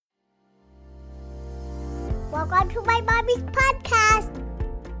Welcome to my mommy's podcast.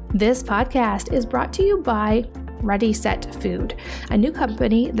 This podcast is brought to you by Ready Set Food, a new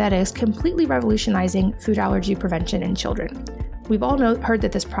company that is completely revolutionizing food allergy prevention in children. We've all heard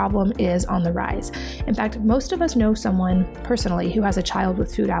that this problem is on the rise. In fact, most of us know someone personally who has a child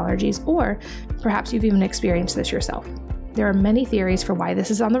with food allergies, or perhaps you've even experienced this yourself. There are many theories for why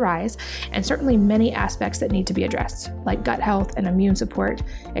this is on the rise, and certainly many aspects that need to be addressed, like gut health and immune support,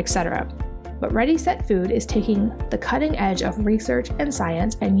 etc. But Ready Set Food is taking the cutting edge of research and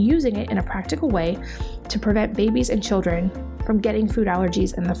science and using it in a practical way to prevent babies and children from getting food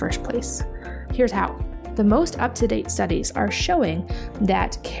allergies in the first place. Here's how. The most up-to-date studies are showing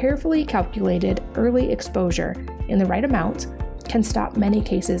that carefully calculated early exposure in the right amount can stop many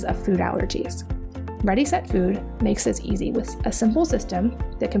cases of food allergies. Ready Set Food makes this easy with a simple system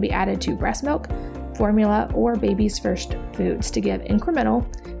that can be added to breast milk, formula, or baby's first foods to give incremental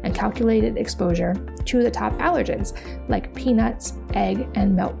and calculated exposure to the top allergens like peanuts, egg,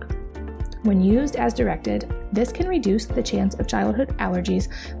 and milk. When used as directed, this can reduce the chance of childhood allergies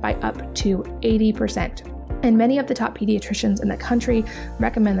by up to 80%. And many of the top pediatricians in the country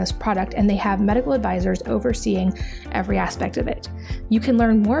recommend this product, and they have medical advisors overseeing every aspect of it. You can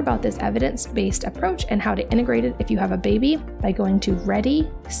learn more about this evidence-based approach and how to integrate it if you have a baby by going to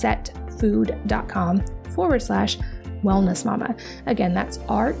readysetfood.com/wellnessmama. Again, that's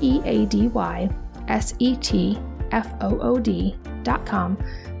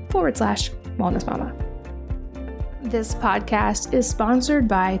readysetfood.com/wellnessmama. This podcast is sponsored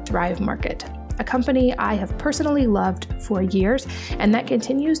by Thrive Market, a company I have personally loved for years, and that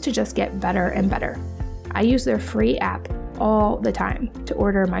continues to just get better and better. I use their free app all the time to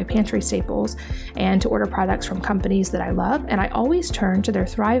order my pantry staples and to order products from companies that I love, and I always turn to their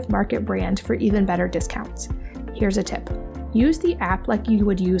Thrive Market brand for even better discounts. Here's a tip. Use the app like you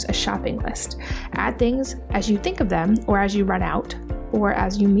would use a shopping list. Add things as you think of them, or as you run out, or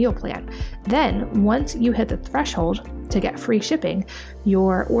as you meal plan. Then, once you hit the threshold to get free shipping,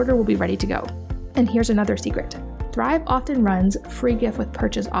 your order will be ready to go. And here's another secret. Thrive often runs free gift with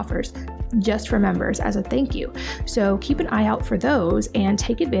purchase offers just for members as a thank you. So keep an eye out for those and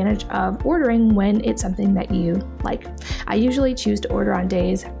take advantage of ordering when it's something that you like. I usually choose to order on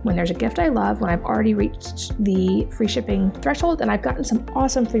days when there's a gift I love, when I've already reached the free shipping threshold, and I've gotten some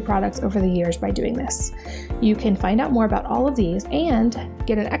awesome free products over the years by doing this. You can find out more about all of these and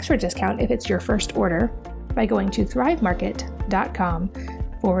get an extra discount if it's your first order by going to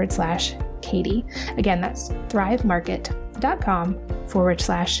thrivemarket.com/Katie. Again, that's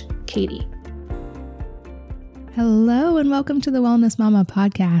thrivemarket.com/Katie. Hello, and welcome to the Wellness Mama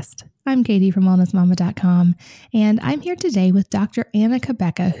podcast. I'm Katie from wellnessmama.com, and I'm here today with Dr. Anna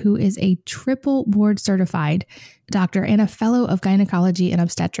Cabeca, who is a triple board certified doctor and a fellow of gynecology and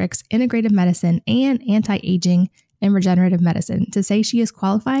obstetrics, integrative medicine, and anti-aging and regenerative medicine. To say she is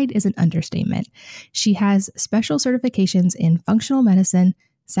qualified is an understatement. She has special certifications in functional medicine,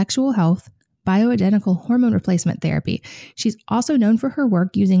 sexual health, bioidentical hormone replacement therapy. She's also known for her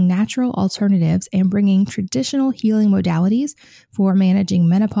work using natural alternatives and bringing traditional healing modalities for managing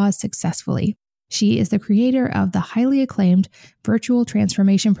menopause successfully. She is the creator of the highly acclaimed virtual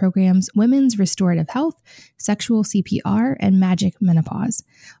transformation programs Women's Restorative Health, Sexual CPR, and Magic Menopause.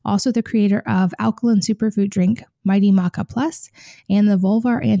 Also the creator of alkaline superfood drink Mighty Maca Plus and the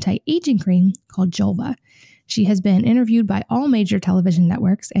vulvar anti-aging cream called Julva. She has been interviewed by all major television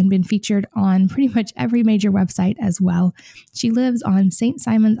networks and been featured on pretty much every major website as well. She lives on St.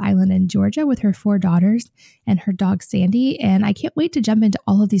 Simon's Island in Georgia with her 4 daughters and her dog Sandy. And I can't wait to jump into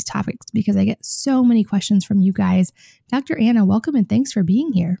all of these topics because I get so many questions from you guys. Dr. Anna, welcome and thanks for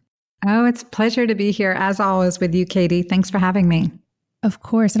being here. Oh, it's a pleasure to be here as always with you, Katie. Thanks for having me. Of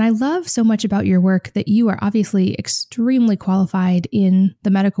course. And I love so much about your work that you are obviously extremely qualified in the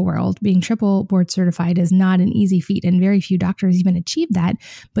medical world. Being triple board certified is not an easy feat, and very few doctors even achieve that.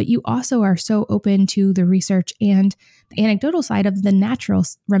 But you also are so open to the research and the anecdotal side of the natural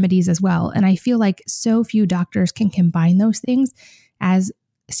remedies as well. And I feel like so few doctors can combine those things as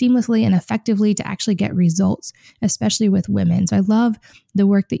seamlessly and effectively to actually get results, especially with women. So I love the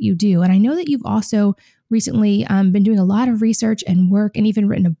work that you do. And I know that you've also recently been doing a lot of research and work and even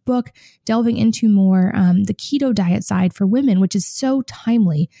written a book delving into more the keto diet side for women, which is so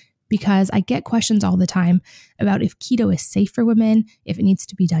timely because I get questions all the time about if keto is safe for women, if it needs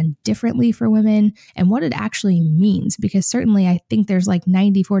to be done differently for women, and what it actually means. Because certainly I think there's like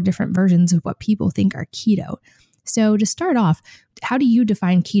 94 different versions of what people think are keto. So to start off, how do you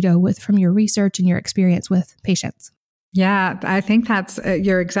define keto from your research and your experience with patients? Yeah, I think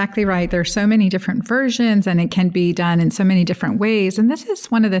you're exactly right. There's so many different versions and it can be done in so many different ways. And this is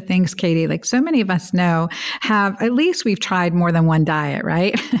one of the things, Katie, like so many of us know at least we've tried more than one diet,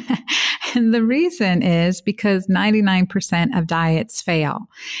 right? And the reason is because 99% of diets fail.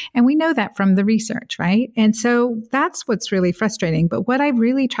 And we know that from the research, right? And so that's what's really frustrating. But what I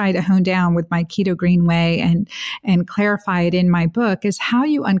really try to hone down with my Keto-Green way and clarify it in my book is how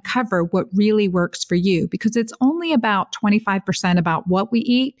you uncover what really works for you, because it's only about 25% about what we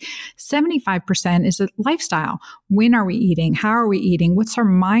eat. 75% is a lifestyle. When are we eating? How are we eating? What's our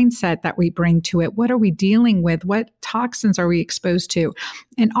mindset that we bring to it? What are we dealing with? What toxins are we exposed to?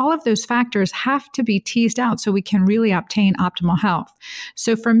 And all of those factors have to be teased out so we can really obtain optimal health.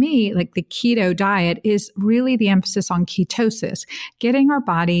 So for me, like the keto diet is really the emphasis on ketosis, getting our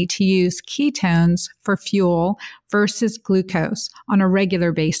body to use ketones for fuel versus glucose on a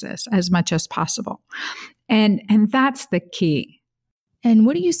regular basis as much as possible. And that's the key. And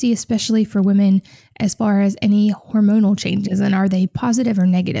what do you see, especially for women, as far as any hormonal changes? And are they positive or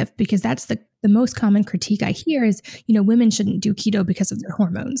negative? Because that's the most common critique I hear is, women shouldn't do keto because of their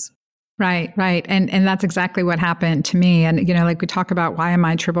hormones. Right. And that's exactly what happened to me. And, like we talk about, why am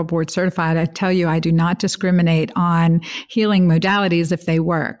I triple board certified? I tell you, I do not discriminate on healing modalities if they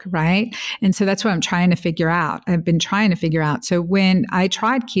work. Right. And so that's what I'm trying to figure out. I've been trying to figure out. So when I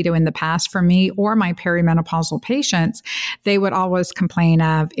tried keto in the past, for me or my perimenopausal patients, they would always complain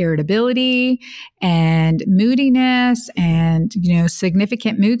of irritability and moodiness and,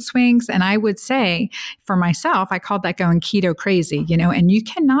 significant mood swings. And I would say for myself, I called that going keto crazy, and you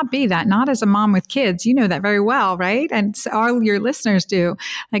cannot be that. Not as a mom with kids, you know that very well, right? And so all your listeners do.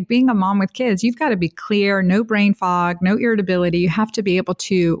 Like being a mom with kids, you've got to be clear, no brain fog, no irritability. You have to be able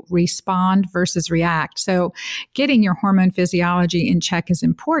to respond versus react. So getting your hormone physiology in check is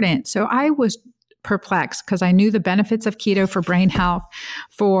important. So I was perplexed because I knew the benefits of keto for brain health,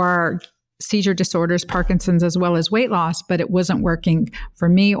 for seizure disorders, Parkinson's, as well as weight loss, but it wasn't working for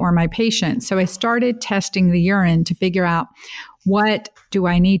me or my patients. So I started testing the urine to figure out, what do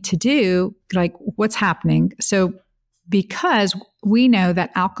I need to do? Like, what's happening? So because we know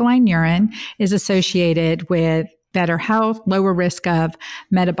that alkaline urine is associated with better health, lower risk of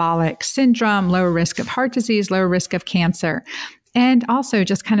metabolic syndrome, lower risk of heart disease, lower risk of cancer. And also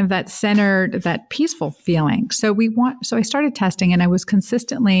just kind of that centered, that peaceful feeling. So I started testing and I was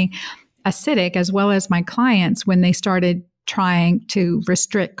consistently acidic, as well as my clients when they started trying to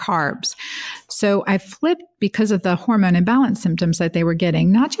restrict carbs. So I flipped because of the hormone imbalance symptoms that they were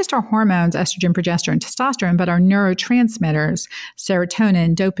getting, not just our hormones, estrogen, progesterone, testosterone, but our neurotransmitters,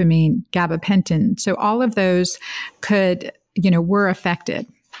 serotonin, dopamine, gabapentin. So all of those were affected.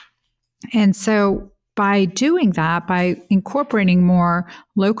 And so by doing that, by incorporating more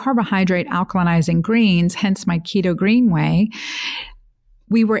low carbohydrate alkalinizing greens, hence my Keto-Green way,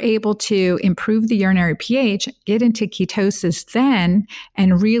 we were able to improve the urinary pH, get into ketosis then,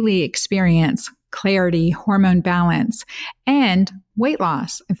 and really experience clarity, hormone balance, and weight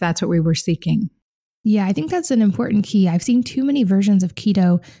loss, if that's what we were seeking. Yeah, I think that's an important key. I've seen too many versions of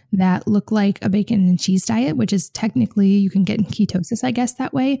keto that look like a bacon and cheese diet, which is technically you can get in ketosis, I guess,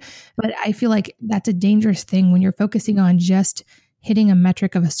 that way. But I feel like that's a dangerous thing when you're focusing on just hitting a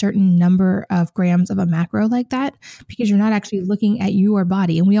metric of a certain number of grams of a macro like that, because you're not actually looking at your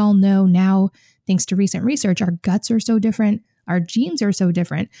body. And we all know now, thanks to recent research, our guts are so different, our genes are so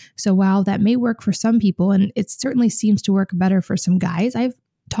different. So while that may work for some people, and it certainly seems to work better for some guys I've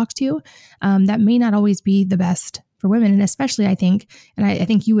talked to, that may not always be the best for women. And especially I think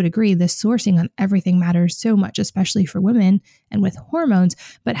you would agree, the sourcing on everything matters so much, especially for women and with hormones.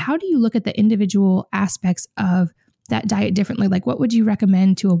 But how do you look at the individual aspects of that diet differently? Like, what would you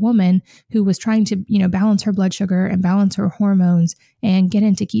recommend to a woman who was trying to, balance her blood sugar and balance her hormones and get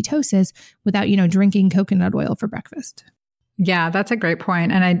into ketosis without, drinking coconut oil for breakfast? Yeah, that's a great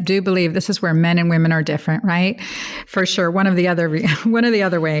point. And I do believe this is where men and women are different, right? For sure. One of the other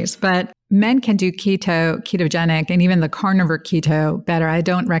ways, but men can do ketogenic, and even the carnivore keto better. I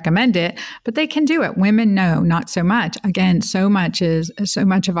don't recommend it, but they can do it. Women, no, not so much. Again, so much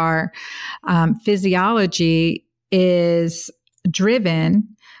of our physiology is driven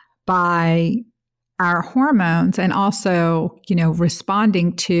by our hormones and also,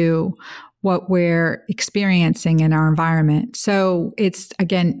 responding to what we're experiencing in our environment. So it's,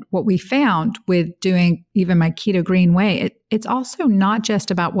 again, what we found with doing even my Keto-Green way, it's also not just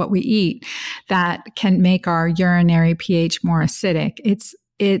about what we eat that can make our urinary pH more acidic.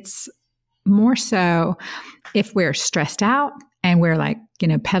 It's more so if we're stressed out and we're like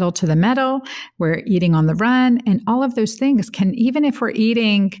pedal to the metal, we're eating on the run, and all of those things can, even if we're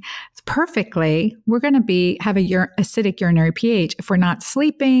eating perfectly, we're going to have acidic urinary pH. If we're not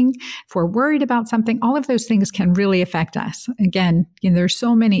sleeping, if we're worried about something, all of those things can really affect us. Again, there's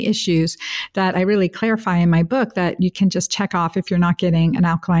so many issues that I really clarify in my book that you can just check off if you're not getting an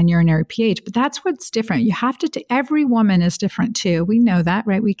alkaline urinary pH. But that's what's different. You have to, every woman is different too. We know that,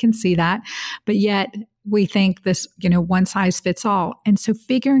 right? We can see that. But yet, we think this, one size fits all. And so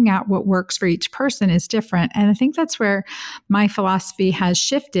figuring out what works for each person is different. And I think that's where my philosophy has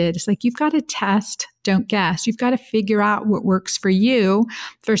shifted. It's like, you've got to test, don't guess. You've got to figure out what works for you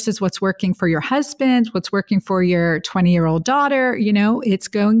versus what's working for your husband, what's working for your 20-year-old daughter. It's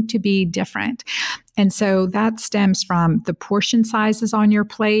going to be different. And so that stems from the portion sizes on your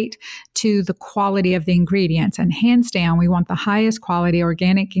plate to the quality of the ingredients. And hands down, we want the highest quality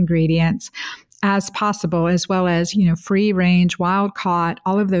organic ingredients as possible, as well as, free range, wild caught,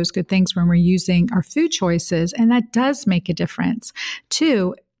 all of those good things when we're using our food choices. And that does make a difference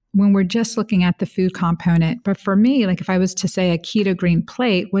too, when we're just looking at the food component. But for me, like if I was to say a Keto-Green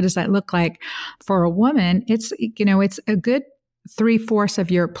plate, what does that look like for a woman? It's a good 3/4 of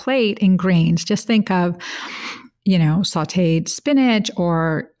your plate in greens. Just think of, sauteed spinach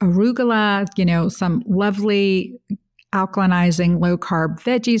or arugula, some lovely alkalinizing low carb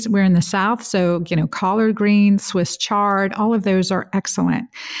veggies. We're in the South, so, collard greens, Swiss chard, all of those are excellent.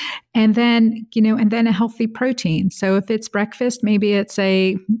 And then, a healthy protein. So if it's breakfast, maybe it's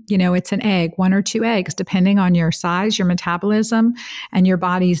it's an egg, 1 or 2 eggs, depending on your size, your metabolism, and your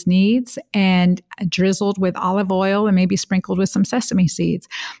body's needs, and drizzled with olive oil and maybe sprinkled with some sesame seeds.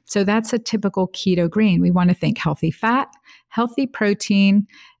 So that's a typical Keto-Green. We want to think healthy fat, healthy protein,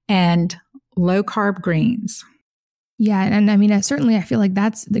 and low carb greens. Yeah. And I mean, certainly I feel like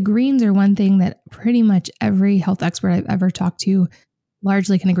the greens are one thing that pretty much every health expert I've ever talked to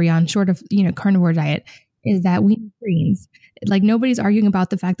largely can agree on, short of, carnivore diet, is that we need greens. Like nobody's arguing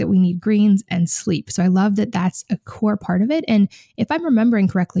about the fact that we need greens and sleep. So I love that that's a core part of it. And if I'm remembering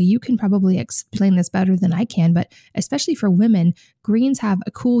correctly, you can probably explain this better than I can, but especially for women, greens have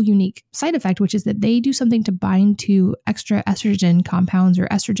a cool, unique side effect, which is that they do something to bind to extra estrogen compounds or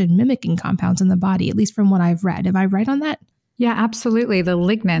estrogen mimicking compounds in the body, at least from what I've read. Am I right on that? Yeah, absolutely. The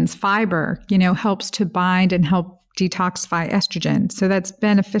lignans, fiber, helps to bind and help detoxify estrogen. So that's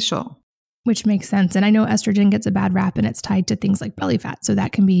beneficial. Which makes sense. And I know estrogen gets a bad rap and it's tied to things like belly fat. So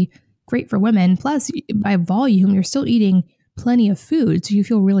that can be great for women. Plus, by volume, you're still eating plenty of food. So you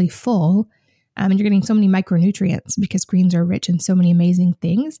feel really full. And you're getting so many micronutrients because greens are rich in so many amazing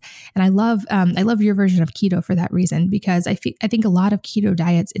things. And I love your version of keto for that reason, because I think a lot of keto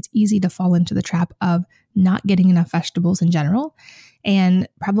diets, it's easy to fall into the trap of not getting enough vegetables in general. And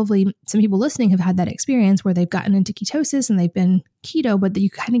probably some people listening have had that experience where they've gotten into ketosis and they've been keto, but you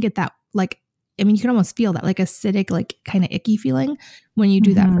kind of get that, you can almost feel that acidic, kind of icky feeling when you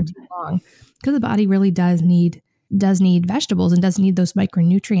do that for too long, because the body really does need vegetables and does need those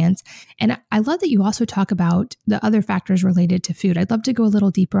micronutrients. And I love that you also talk about the other factors related to food. I'd love to go a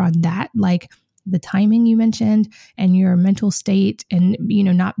little deeper on that, like the timing you mentioned and your mental state and,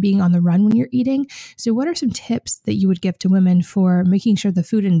 not being on the run when you're eating. So what are some tips that you would give to women for making sure the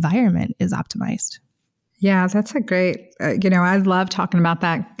food environment is optimized? Yeah, that's a great, I love talking about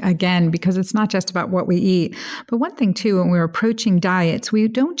that again, because it's not just about what we eat. But one thing too, when we're approaching diets, we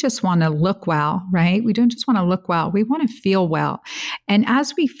don't just want to look well, right? We don't just want to look well. We want to feel well. And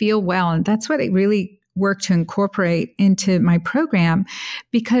as we feel well, and that's what I really work to incorporate into my program,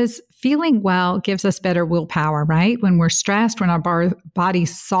 because feeling well gives us better willpower, right? When we're stressed, when our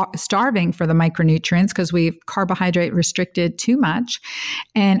body's starving for the micronutrients because we've carbohydrate restricted too much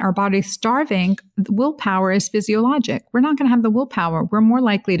and our body's starving, the willpower is physiologic. We're not going to have the willpower. We're more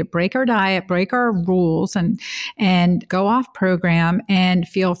likely to break our diet, break our rules and go off program and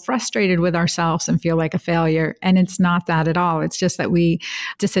feel frustrated with ourselves and feel like a failure. And it's not that at all. It's just that we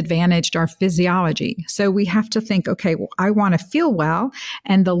disadvantaged our physiology. So we have to think, okay, well, I want to feel well,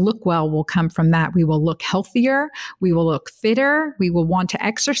 and the look well will come from that. We will look healthier. We will look fitter. We will want to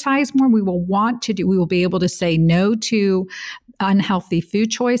exercise more. We will be able to say no to unhealthy food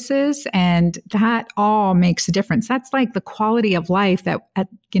choices. And that all makes a difference. That's like the quality of life that at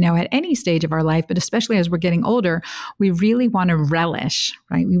any stage of our life, but especially as we're getting older, we really want to relish,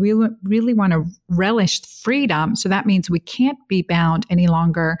 right? We really want to relish freedom. So that means we can't be bound any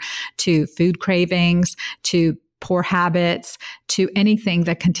longer to food cravings, to poor habits, to anything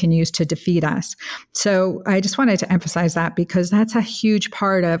that continues to defeat us. So I just wanted to emphasize that, because that's a huge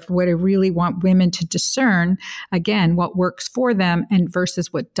part of what I really want women to discern, again, what works for them and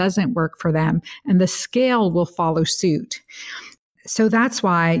versus what doesn't work for them. And the scale will follow suit. So that's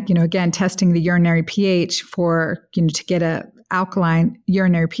why, again, testing the urinary pH for, to get a alkaline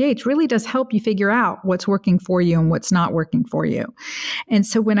urinary pH really does help you figure out what's working for you and what's not working for you. And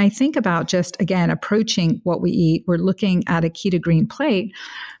so when I think about just, again, approaching what we eat, we're looking at a Keto-Green plate,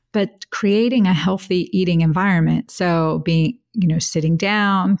 but creating a healthy eating environment. So being, sitting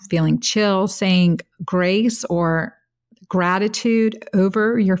down, feeling chill, saying grace or gratitude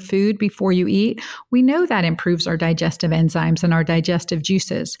over your food before you eat, we know that improves our digestive enzymes and our digestive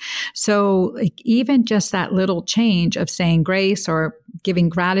juices. So even just that little change of saying grace or giving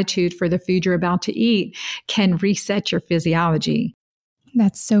gratitude for the food you're about to eat can reset your physiology.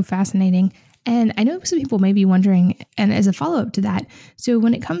 That's so fascinating. And I know some people may be wondering, and as a follow-up to that, so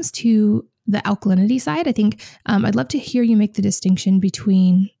when it comes to the alkalinity side, I think I'd love to hear you make the distinction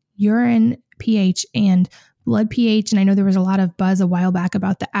between urine pH and blood pH. And I know there was a lot of buzz a while back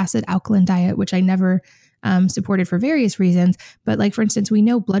about the acid alkaline diet, which I never supported for various reasons. But like, for instance, we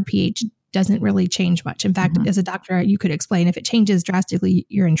know blood pH doesn't really change much. In fact, as a doctor, you could explain if it changes drastically,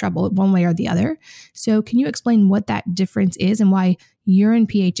 you're in trouble one way or the other. So can you explain what that difference is and why urine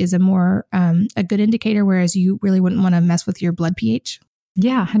pH is a good indicator, whereas you really wouldn't want to mess with your blood pH?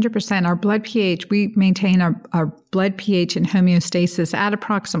 Yeah, 100%. Our blood pH, we maintain our blood pH in homeostasis at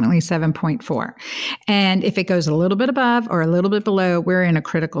approximately 7.4. And if it goes a little bit above or a little bit below, we're in a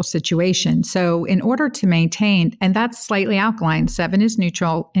critical situation. So in order to maintain, and that's slightly alkaline, 7 is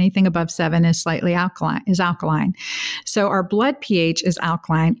neutral, anything above 7 is slightly alkaline. So our blood pH is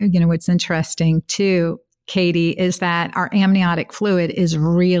alkaline. What's interesting too, Katie, is that our amniotic fluid is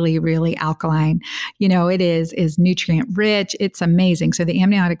really, really alkaline. It is nutrient rich. It's amazing. So the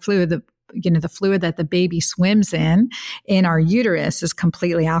amniotic fluid, the fluid that the baby swims in our uterus is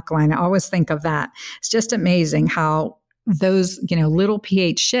completely alkaline. I always think of that. It's just amazing how those, little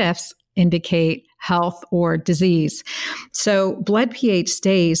pH shifts indicate health or disease. So blood pH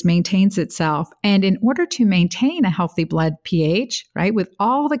maintains itself. And in order to maintain a healthy blood pH, right, with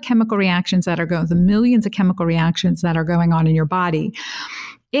all the chemical reactions that are going, the millions of chemical reactions that are going on in your body,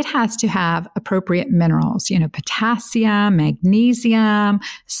 it has to have appropriate minerals, potassium, magnesium,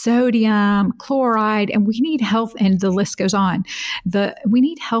 sodium, chloride, and we need health, and the list goes on. We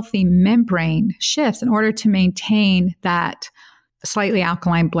need healthy membrane shifts in order to maintain that slightly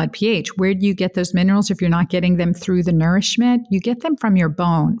alkaline blood pH. Where do you get those minerals if you're not getting them through the nourishment? You get them from your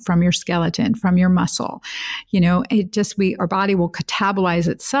bone, from your skeleton, from your muscle. Our body will catabolize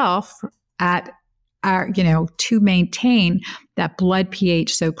itself to maintain that blood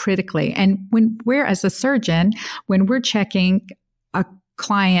pH so critically. And when we're, as a surgeon, when we're checking a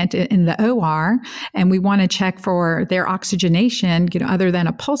client in the OR and we want to check for their oxygenation, other than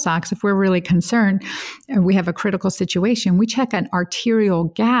a pulse ox, if we're really concerned and we have a critical situation, we check an arterial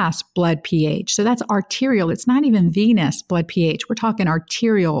gas blood pH. So that's arterial. It's not even venous blood pH. We're talking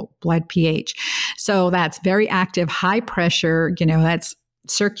arterial blood pH. So that's very active, high pressure, that's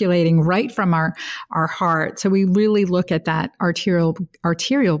circulating right from our heart. So we really look at that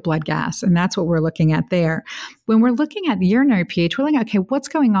arterial blood gas, and that's what we're looking at there. When we're looking at the urinary pH, we're looking at, okay, what's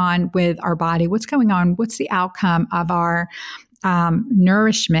going on with our body? What's going on? What's the outcome of our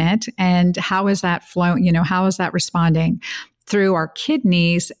nourishment, and how is that flowing? How is that responding through our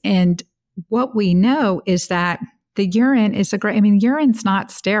kidneys? And what we know is that the urine is urine's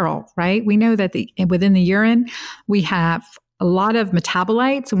not sterile, right? We know that within the urine, we have a lot of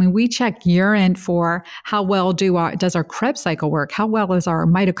metabolites. We check urine for how well does our Krebs cycle work? How well is our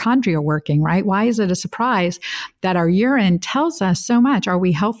mitochondria working, right? Why is it a surprise that our urine tells us so much? Are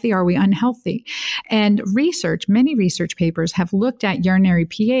we healthy? Are we unhealthy? And many research papers have looked at urinary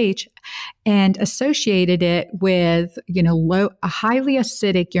pH and associated it with, a highly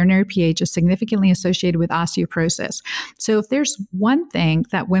acidic urinary pH is significantly associated with osteoporosis. So if there's one thing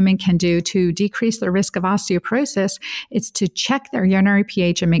that women can do to decrease the risk of osteoporosis, it's to check their urinary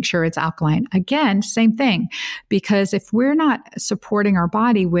pH and make sure it's alkaline. Again, same thing, because if we're not supporting our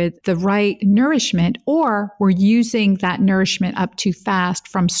body with the right nourishment, or we're using that nourishment up too fast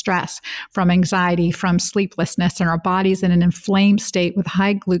from stress, from anxiety, from sleeplessness, and our body's in an inflamed state with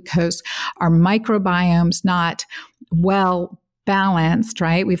high glucose, our microbiome's not well balanced,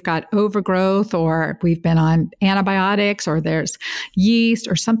 right? We've got overgrowth, or we've been on antibiotics, or there's yeast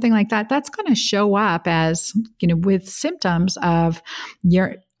or something like that. That's going to show up as, with symptoms of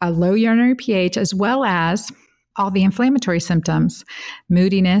a low urinary pH, as well as all the inflammatory symptoms,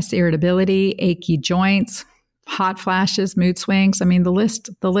 moodiness, irritability, achy joints, hot flashes, mood swings.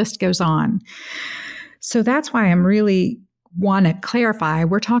 The list goes on. So that's why I'm really want to clarify,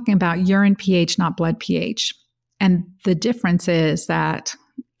 we're talking about urine pH, not blood pH. And the difference is that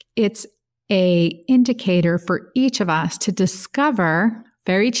it's a indicator for each of us to discover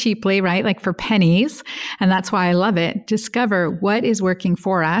very cheaply, right? Like for pennies. And that's why I love it. Discover what is working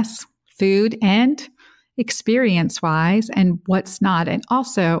for us, food and experience wise, and what's not. And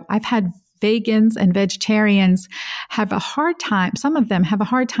also, I've had vegans and vegetarians have a hard time. Some of them have a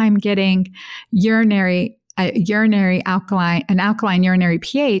hard time getting an alkaline urinary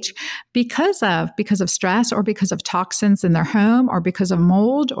pH because of stress, or because of toxins in their home, or because of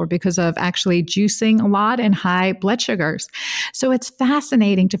mold, or because of actually juicing a lot and high blood sugars. So it's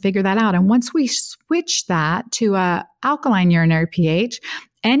fascinating to figure that out. And once we switch that to a alkaline urinary pH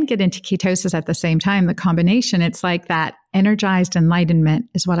and get into ketosis at the same time, the combination, it's like that energized enlightenment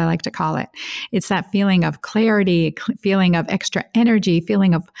is what I like to call it. It's that feeling of clarity, feeling of extra energy,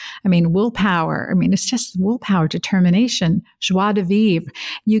 feeling of, willpower. It's just willpower, determination, joie de vivre.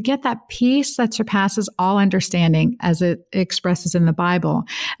 You get that peace that surpasses all understanding, as it expresses in the Bible.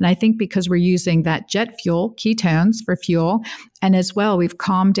 And I think because we're using that jet fuel, ketones for fuel, and as well, we've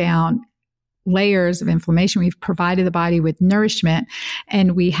calmed down layers of inflammation. We've provided the body with nourishment,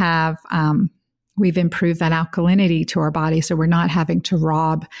 and we have, we've improved that alkalinity to our body. So we're not having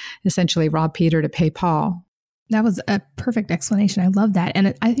to essentially rob Peter to pay Paul. That was a perfect explanation. I love that.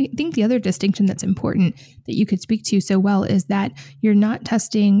 And I think the other distinction that's important that you could speak to so well is that you're not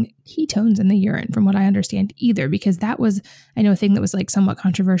testing ketones in the urine, from what I understand either, because that was, I know, a thing that was like somewhat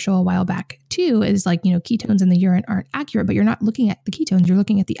controversial a while back too, is like, ketones in the urine aren't accurate, but you're not looking at the ketones, you're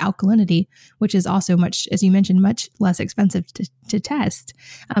looking at the alkalinity, which is also much, as you mentioned, much less expensive to test.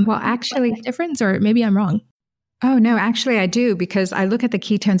 Well, actually, difference, or maybe I'm wrong. Oh, no, actually I do, because I look at the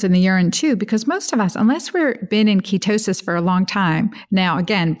ketones in the urine too, because most of us, unless we've been in ketosis for a long time, now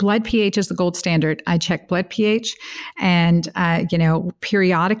again, blood pH is the gold standard. I check blood pH and,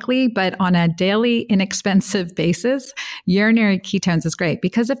 periodically, but on a daily inexpensive basis, urinary ketones is great,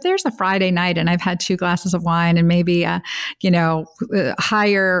 because if there's a Friday night and I've had 2 glasses of wine and maybe a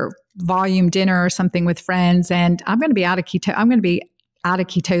higher volume dinner or something with friends, and I'm going to be out of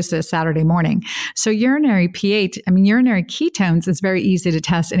ketosis Saturday morning. So urinary ketones is very easy to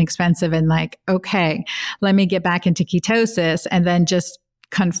test, inexpensive, and like, okay, let me get back into ketosis and then just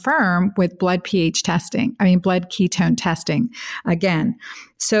confirm with blood ketone testing again.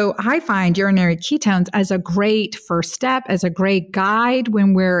 So I find urinary ketones as a great first step, as a great guide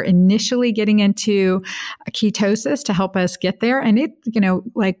when we're initially getting into ketosis to help us get there. And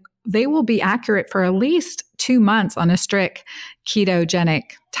they will be accurate for at least 2 months on a strict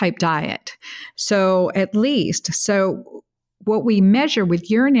ketogenic type diet. So what we measure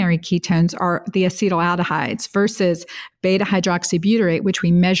with urinary ketones are the acetaldehydes versus beta hydroxybutyrate, which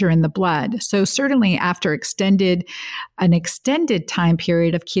we measure in the blood. So certainly after an extended time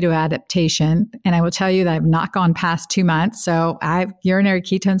period of keto adaptation, and I will tell you that I've not gone past 2 months. So urinary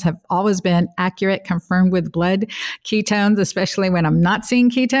ketones have always been accurate, confirmed with blood ketones, especially when I'm not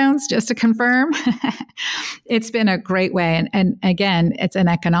seeing ketones, just to confirm. It's been a great way. And again, it's an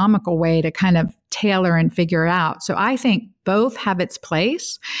economical way to kind of tailor and figure it out. So I think both have its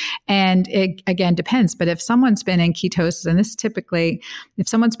place, and it again depends. But if someone's been in ketosis, and this typically, if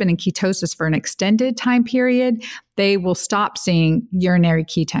someone's been in ketosis for an extended time period, they will stop seeing urinary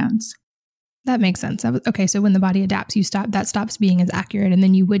ketones. That makes sense. Okay, so when the body adapts, that stops being as accurate, and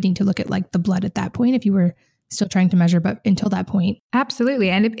then you would need to look at like the blood at that point if you were still trying to measure, but until that point. Absolutely.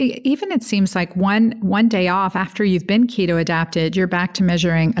 And it seems like one day off after you've been keto adapted, you're back to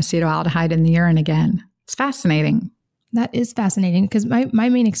measuring acetaldehyde in the urine again. It's fascinating. That is fascinating, because my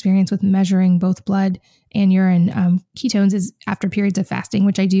main experience with measuring both blood and urine ketones is after periods of fasting,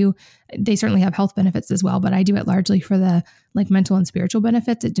 which I do. They certainly have health benefits as well, but I do it largely for the mental and spiritual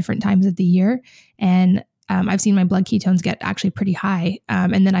benefits at different times of the year. And I've seen my blood ketones get actually pretty high.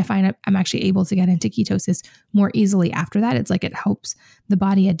 And then I find I'm actually able to get into ketosis more easily after that. It's like it helps the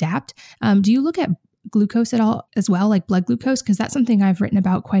body adapt. Do you look at glucose at all as well, like blood glucose? Because that's something I've written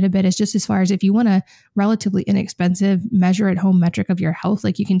about quite a bit, is just as far as if you want a relatively inexpensive measure at home metric of your health,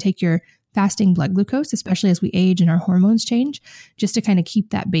 like you can take your fasting blood glucose, especially as we age and our hormones change, just to kind of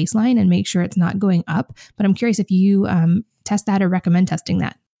keep that baseline and make sure it's not going up. But I'm curious if you test that or recommend testing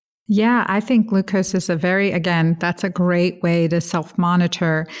that. Yeah, I think glucose is that's a great way to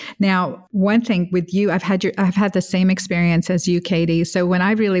self-monitor. Now, one thing with you, I've had the same experience as you, Katie. So when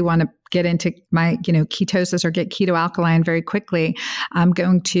I really want to get into my, ketosis or get keto alkaline very quickly, I'm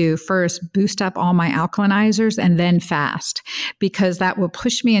going to first boost up all my alkalinizers and then fast, because that will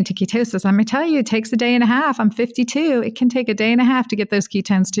push me into ketosis. I'm going to tell you, it takes a day and a half. I'm 52. It can take a day and a half to get those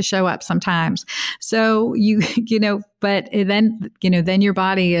ketones to show up sometimes. So but then your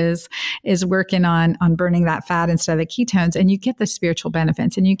body is working on burning that fat instead of the ketones, and you get the spiritual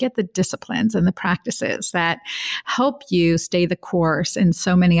benefits and you get the disciplines and the practices that help you stay the course in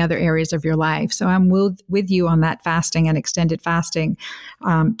so many other areas of your life. So I'm with you on that fasting and extended fasting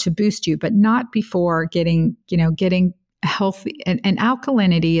to boost you, but not before getting healthy. And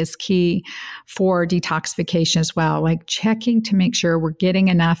alkalinity is key for detoxification as well, like checking to make sure we're getting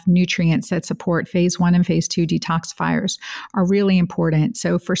enough nutrients that support phase 1 and phase 2 detoxifiers are really important.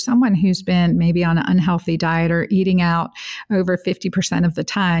 So for someone who's been maybe on an unhealthy diet or eating out over 50% of the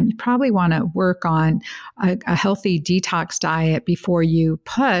time, you probably want to work on a healthy detox diet before you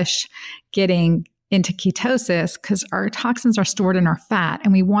push getting into ketosis, because our toxins are stored in our fat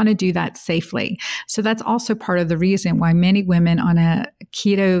and we want to do that safely. So that's also part of the reason why many women on a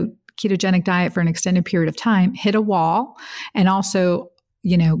ketogenic diet for an extended period of time hit a wall and also,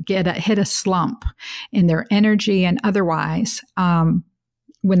 hit a slump in their energy and otherwise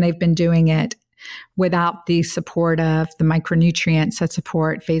when they've been doing it without the support of the micronutrients that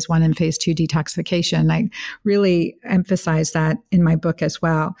support phase 1 and phase 2 detoxification. I really emphasize that in my book as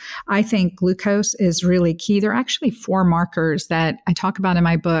well. I think glucose is really key. There are actually 4 markers that I talk about in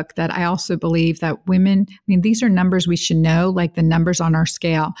my book that I also believe that women, these are numbers we should know, like the numbers on our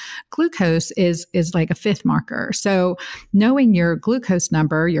scale. Glucose is like a 5th marker. So knowing your glucose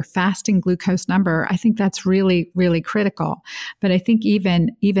number, your fasting glucose number, I think that's really, really critical. But I think even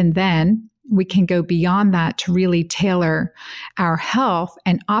then, we can go beyond that to really tailor our health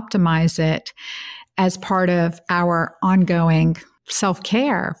and optimize it as part of our ongoing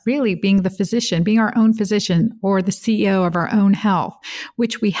self-care, really being the physician, being our own physician or the CEO of our own health,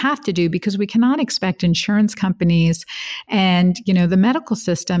 which we have to do because we cannot expect insurance companies and, the medical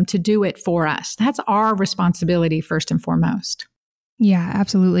system to do it for us. That's our responsibility first and foremost. Yeah,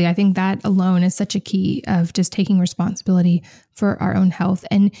 absolutely. I think that alone is such a key of just taking responsibility for our own health.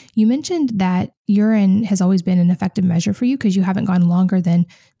 And you mentioned that urine has always been an effective measure for you because you haven't gone longer than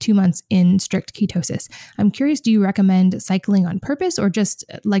 2 months in strict ketosis. I'm curious, do you recommend cycling on purpose or just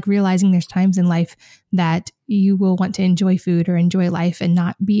like realizing there's times in life that you will want to enjoy food or enjoy life and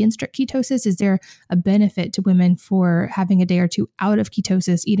not be in strict ketosis? Is there a benefit to women for having a day or two out of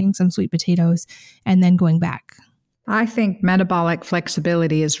ketosis, eating some sweet potatoes, and then going back? I think metabolic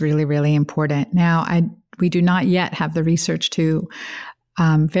flexibility is really, really important. Now, we do not yet have the research to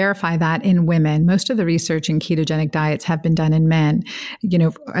verify that in women. Most of the research in ketogenic diets have been done in men.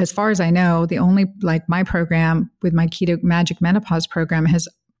 As far as I know, the only, my program with my Keto Magic Menopause program has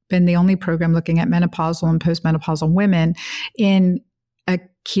been the only program looking at menopausal and postmenopausal women in a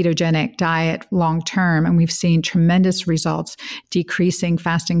ketogenic diet long term. And we've seen tremendous results, decreasing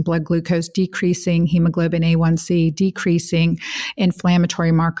fasting blood glucose, decreasing hemoglobin A1C, decreasing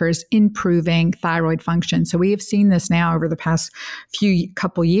inflammatory markers, improving thyroid function. So we have seen this now over the past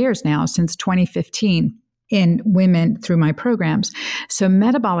couple years now, since 2015. In women through my programs. So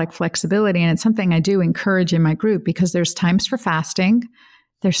metabolic flexibility, and it's something I do encourage in my group because there's times for fasting,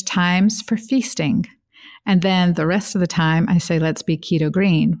 there's times for feasting. And then the rest of the time, I say, let's be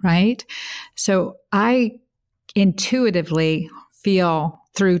Keto-Green, right? So I intuitively feel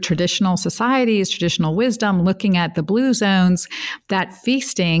through traditional societies, traditional wisdom, looking at the blue zones, that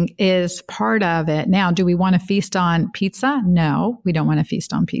feasting is part of it. Now, do we want to feast on pizza? No, we don't want to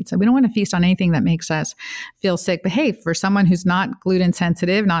feast on pizza. We don't want to feast on anything that makes us feel sick. But hey, for someone who's not gluten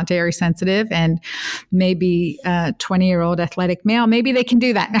sensitive, not dairy sensitive, and maybe a 20-year-old athletic male, maybe they can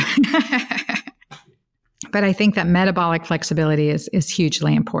do that. But I think that metabolic flexibility is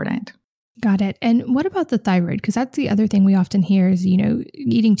hugely important. Got it. And what about the thyroid? Because that's the other thing we often hear is,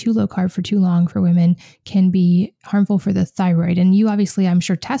 eating too low carb for too long for women can be harmful for the thyroid. And you obviously, I'm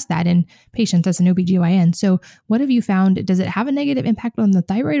sure, test that in patients as an OBGYN. So what have you found? Does it have a negative impact on the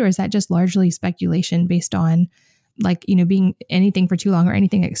thyroid, or is that just largely speculation based on being anything for too long or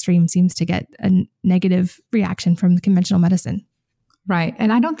anything extreme seems to get a negative reaction from the conventional medicine? Right.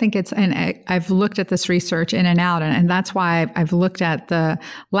 And I don't think I've looked at this research in and out, and that's why I've looked at the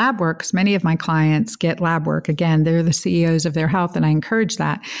lab work, because many of my clients get lab work. Again, they're the CEOs of their health, and I encourage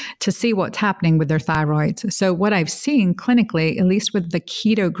that to see what's happening with their thyroids. So what I've seen clinically, at least with the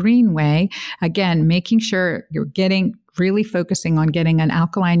Keto-Green way, again, making sure you're getting really focusing on getting an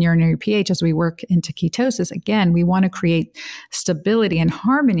alkaline urinary pH as we work into ketosis. Again, we want to create stability and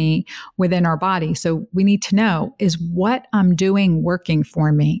harmony within our body. So we need to know, is what I'm doing working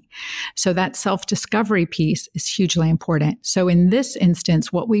for me? So that self-discovery piece is hugely important. So in this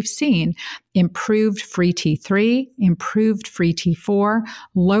instance, what we've seen, improved free T3, improved free T4,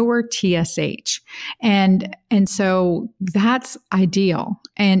 lower TSH. And so that's ideal.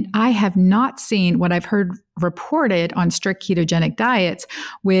 And I have not seen what I've heard reported on strict ketogenic diets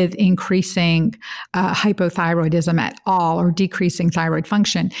with increasing hypothyroidism at all or decreasing thyroid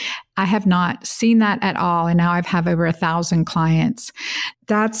function. I have not seen that at all. And now I've have over 1,000 clients.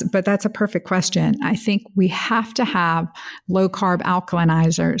 But that's a perfect question. I think we have to have low carb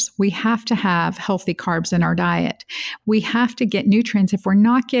alkalinizers. We have to have healthy carbs in our diet. We have to get nutrients. If we're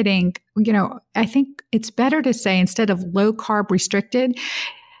not getting, I think it's better to say, instead of low carb restricted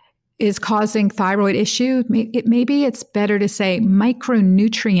is causing thyroid issue, maybe it's better to say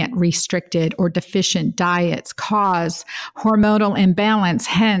micronutrient restricted or deficient diets cause hormonal imbalance,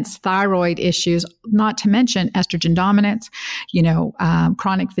 hence thyroid issues, not to mention estrogen dominance,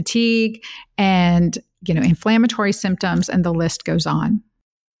 chronic fatigue and, inflammatory symptoms, and the list goes on.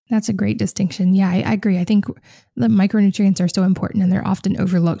 That's a great distinction. Yeah, I agree. I think the micronutrients are so important and they're often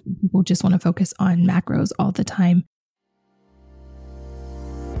overlooked. People just want to focus on macros all the time.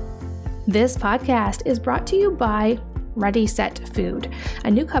 This podcast is brought to you by Ready Set Food, a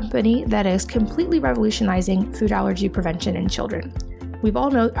new company that is completely revolutionizing food allergy prevention in children. We've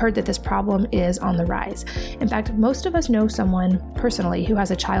all heard that this problem is on the rise. In fact, most of us know someone personally who has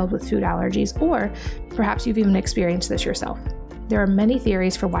a child with food allergies, or perhaps you've even experienced this yourself. There are many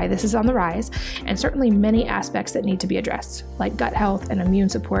theories for why this is on the rise, and certainly many aspects that need to be addressed, like gut health and immune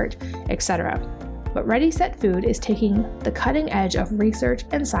support, etc. But Ready Set Food is taking the cutting edge of research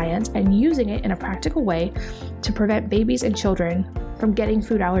and science and using it in a practical way to prevent babies and children from getting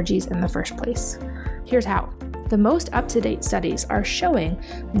food allergies in the first place. Here's how. The most up-to-date studies are showing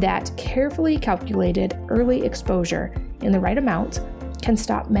that carefully calculated early exposure in the right amount can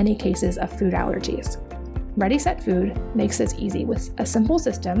stop many cases of food allergies. Ready Set Food makes this easy with a simple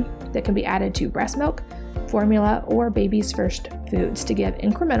system that can be added to breast milk, formula, or baby's first foods to give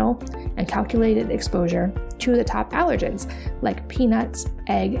incremental and calculated exposure to the top allergens like peanuts,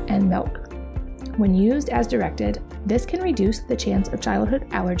 egg, and milk. When used as directed, this can reduce the chance of childhood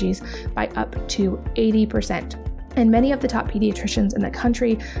allergies by up to 80%. And many of the top pediatricians in the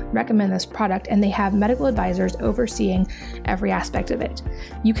country recommend this product, and they have medical advisors overseeing every aspect of it.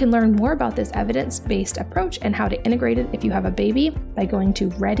 You can learn more about this evidence-based approach and how to integrate it if you have a baby by going to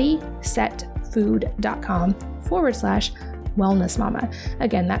readysetfood.com/wellnessmama.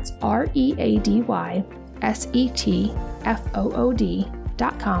 Again, that's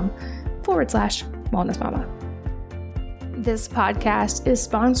readysetfood.com/wellnessmama. This podcast is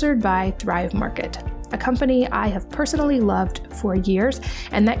sponsored by Thrive Market, a company I have personally loved for years,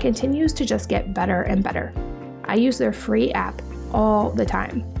 and that continues to just get better and better. I use their free app all the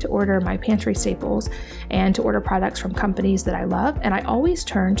time to order my pantry staples and to order products from companies that I love, and I always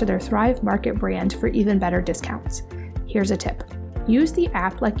turn to their Thrive Market brand for even better discounts. Here's a tip. Use the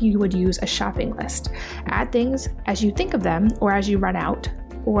app like you would use a shopping list. Add things as you think of them or as you run out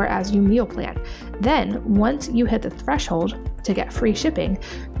or as you meal plan. Then, once you hit the threshold to get free shipping,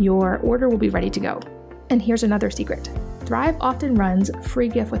 your order will be ready to go. And here's another secret. Thrive often runs free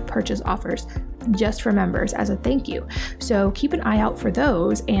gift with purchase offers just for members as a thank you. So keep an eye out for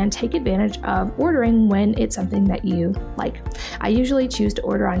those and take advantage of ordering when it's something that you like. I usually choose to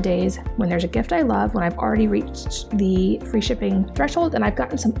order on days when there's a gift I love, when I've already reached the free shipping threshold, and I've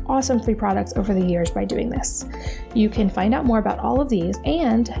gotten some awesome free products over the years by doing this. You can find out more about all of these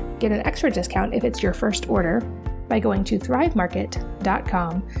and get an extra discount if it's your first order by going to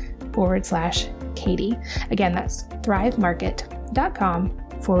thrivemarket.com/Katie. Again, that's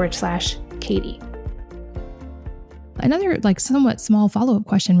thrivemarket.com/Katie. Another somewhat small follow-up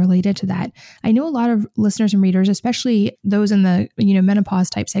question related to that. I know a lot of listeners and readers, especially those in the menopause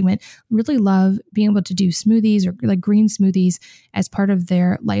type segment, really love being able to do smoothies or green smoothies as part of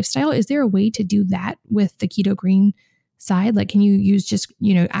their lifestyle. Is there a way to do that with the Keto-Green side? Can you use just,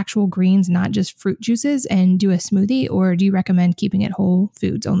 actual greens, not just fruit juices, and do a smoothie, or do you recommend keeping it whole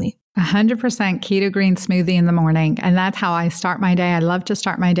foods only? 100% Keto-Green smoothie in the morning. And that's how I start my day. I love to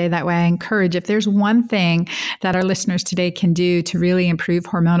start my day that way. I encourage, if there's one thing that our listeners today can do to really improve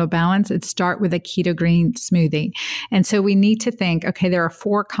hormonal balance, it's start with a Keto-Green smoothie. And so we need to think, okay, there are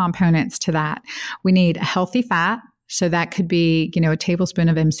 4 components to that. We need a healthy fat. So that could be, a tablespoon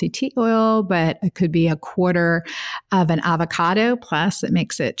of MCT oil, but it could be a quarter of an avocado plus. It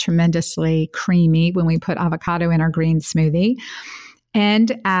makes it tremendously creamy when we put avocado in our green smoothie.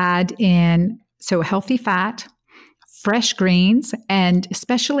 And add in, healthy fat, fresh greens, and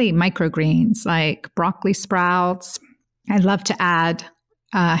especially microgreens like broccoli sprouts. I love to add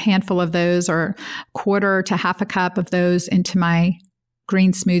a handful of those or quarter to half a cup of those into my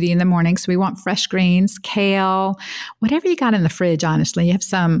green smoothie in the morning. So we want fresh greens, kale, whatever you got in the fridge, honestly. You have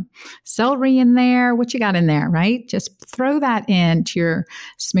some celery in there, what you got in there, right? Just throw that into your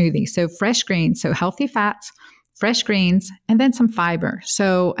smoothie. So fresh greens, so healthy fats, fresh greens, and then some fiber.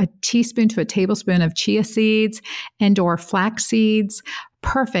 So a teaspoon to a tablespoon of chia seeds and or flax seeds.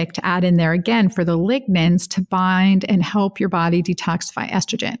 Perfect to add in there again for the lignans to bind and help your body detoxify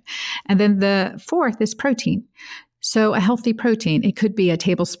estrogen. And then the fourth is protein. So a healthy protein, it could be a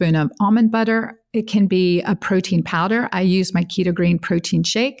tablespoon of almond butter. It can be a protein powder. I use my Keto-Green protein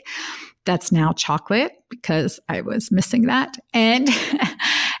shake. That's now chocolate because I was missing that.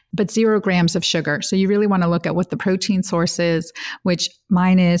 But 0 grams of sugar. So you really want to look at what the protein source is, which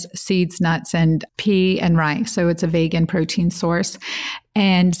mine is seeds, nuts, and pea and rice. So it's a vegan protein source,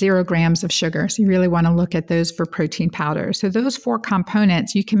 and 0 grams of sugar. So you really want to look at those for protein powder. So those 4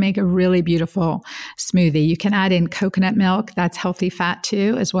 components, you can make a really beautiful smoothie. You can add in coconut milk. That's healthy fat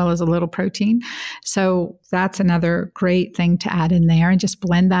too, as well as a little protein. So that's another great thing to add in there, and just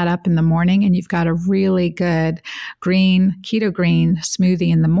blend that up in the morning. And you've got a really good Keto-Green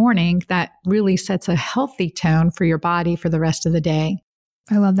smoothie in the morning that really sets a healthy tone for your body for the rest of the day.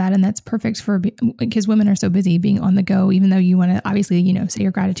 I love that. And that's perfect because women are so busy being on the go, even though you want to obviously, say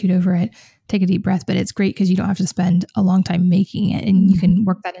your gratitude over it, take a deep breath, but it's great because you don't have to spend a long time making it and you can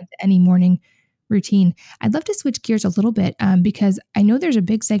work that into any morning routine. I'd love to switch gears a little bit because I know there's a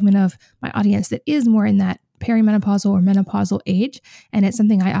big segment of my audience that is more in that perimenopausal or menopausal age. And it's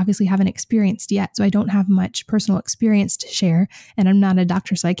something I obviously haven't experienced yet. So I don't have much personal experience to share. And I'm not a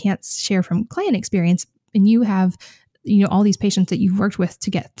doctor, so I can't share from client experience. And you have all these patients that you've worked with to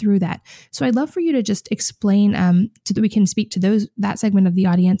get through that. So I'd love for you to just explain so that we can speak to that segment of the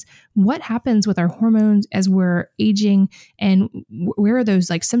audience, what happens with our hormones as we're aging, and where are those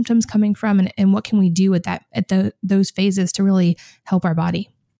symptoms coming from, and what can we do with that at those phases to really help our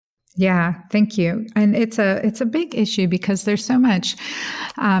body? Yeah, thank you. And it's a big issue because there's so much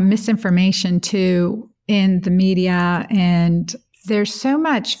misinformation too in the media, and there's so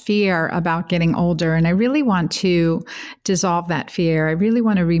much fear about getting older, and I really want to dissolve that fear. I really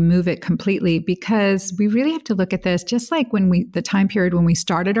want to remove it completely because we really have to look at this just like the time period when we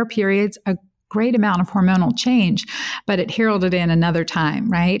started our periods, a great amount of hormonal change, but it heralded in another time,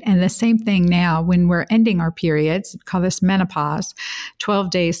 right? And the same thing now when we're ending our periods, call this menopause.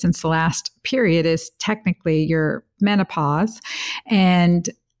 12 days since the last period is technically your menopause. And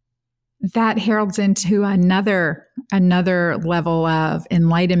that heralds into another level of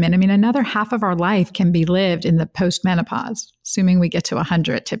enlightenment. I mean, another half of our life can be lived in the post-menopause, assuming we get to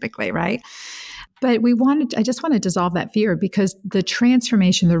 100 typically, right? But I just want to dissolve that fear because the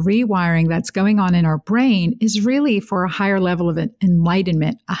transformation, the rewiring that's going on in our brain is really for a higher level of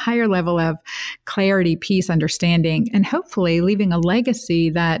enlightenment, a higher level of clarity, peace, understanding, and hopefully leaving a legacy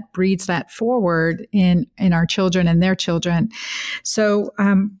that breeds that forward in our children and their children. So,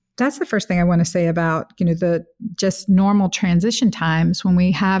 that's the first thing I want to say about, the just normal transition times when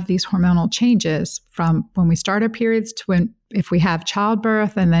we have these hormonal changes from when we start our periods to if we have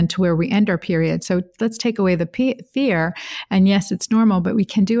childbirth and then to where we end our period. So let's take away the fear. And yes, it's normal, but we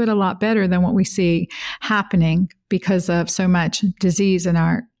can do it a lot better than what we see happening because of so much disease and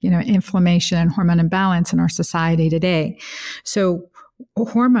our, inflammation and hormone imbalance in our society today. So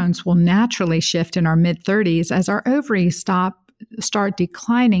hormones will naturally shift in our mid-30s as our ovaries start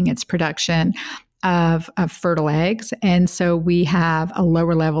declining its production of fertile eggs. And so we have a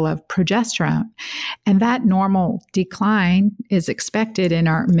lower level of progesterone. And that normal decline is expected in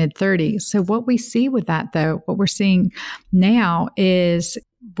our mid-30s. So what we see with that, though, what we're seeing now is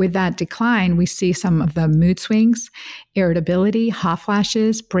with that decline, we see some of the mood swings, irritability, hot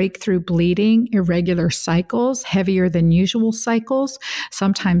flashes, breakthrough bleeding, irregular cycles, heavier than usual cycles,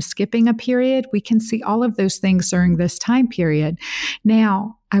 sometimes skipping a period. We can see all of those things during this time period.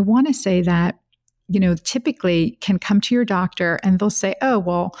 Now, I want to say that typically can come to your doctor and they'll say, oh,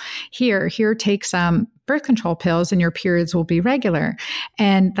 well, here, take some birth control pills and your periods will be regular.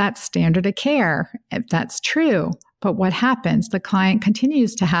 And that's standard of care. That's true. But what happens? The client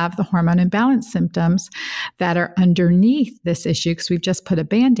continues to have the hormone imbalance symptoms that are underneath this issue because we've just put a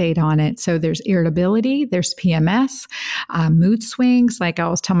Band-Aid on it. So there's irritability, there's PMS, mood swings. Like I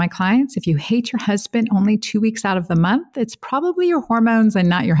always tell my clients, if you hate your husband only 2 weeks out of the month, it's probably your hormones and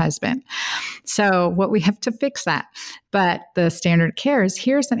not your husband. So what we have to fix that. But the standard care is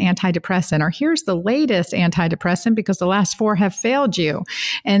here's an antidepressant, or here's the latest antidepressant because the last 4 have failed you.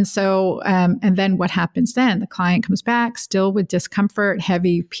 And so, and then what happens then? The client comes back still with discomfort,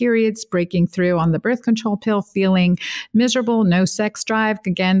 heavy periods, breaking through on the birth control pill, feeling miserable, no sex drive.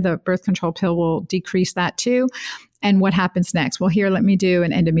 Again, the birth control pill will decrease that too. And what happens next? Well, here, let me do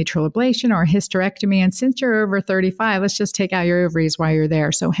an endometrial ablation or a hysterectomy. And since you're over 35, let's just take out your ovaries while you're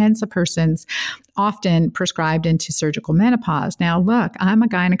there. So hence a person's often prescribed into surgical menopause. Now, look, I'm a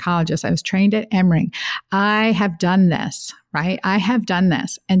gynecologist. I was trained at Emory. I have done this, right? I have done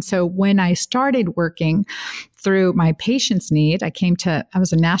this. And so when I started working through my patient's need, I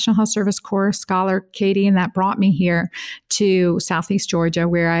was a National Health Service Corps scholar, Katie, and that brought me here to Southeast Georgia,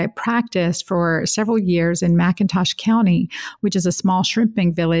 where I practiced for several years in McIntosh County, which is a small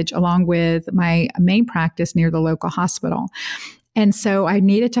shrimping village, along with my main practice near the local hospital. And so I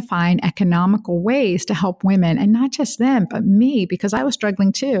needed to find economical ways to help women, and not just them, but me, because I was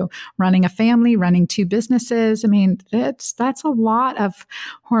struggling too, running a family, running 2 businesses. I mean, that's a lot of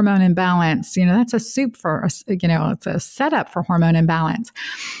hormone imbalance. That's a soup for, it's a setup for hormone imbalance.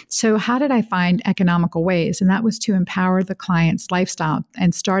 So how did I find economical ways? And that was to empower the client's lifestyle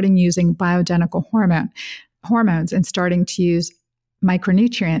and starting using bioidentical hormones and starting to use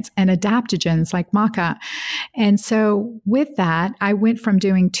micronutrients and adaptogens like maca. And so with that, I went from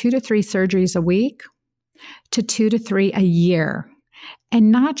doing 2 to 3 surgeries a week to 2 to 3 a year. And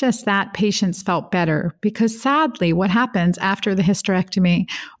not just that, patients felt better, because sadly, what happens after the hysterectomy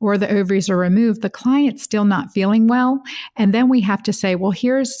or the ovaries are removed, the client's still not feeling well. And then we have to say, well,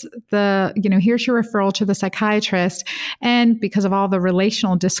 here's your referral to the psychiatrist. And because of all the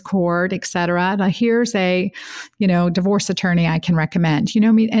relational discord, et cetera, here's a, divorce attorney I can recommend,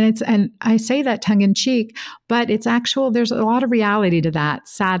 and I say that tongue in cheek, but it's there's a lot of reality to that,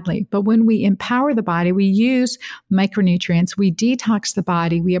 sadly. But when we empower the body, we use micronutrients, we detox the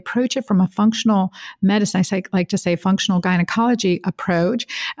body, we approach it from a functional medicine, I like to say functional gynecology approach,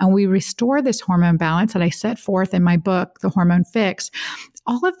 and we restore this hormone balance that I set forth in my book, The Hormone Fix.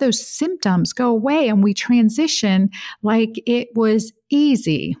 All of those symptoms go away and we transition like it was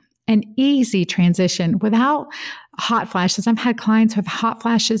an easy transition without hot flashes. I've had clients who have hot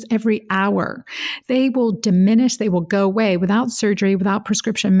flashes every hour. They will diminish, they will go away without surgery, without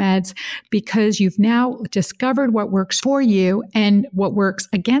prescription meds, because you've now discovered what works for you and what works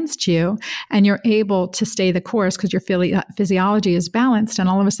against you, and you're able to stay the course because your physiology is balanced, and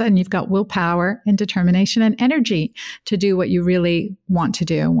all of a sudden you've got willpower and determination and energy to do what you really want to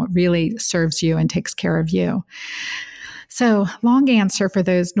do and what really serves you and takes care of you. So, long answer for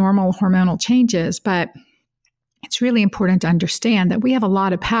those normal hormonal changes, but it's really important to understand that we have a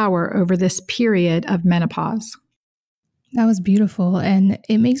lot of power over this period of menopause. That was beautiful. And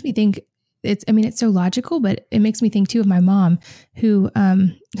it makes me think it's so logical, but it makes me think too of my mom who,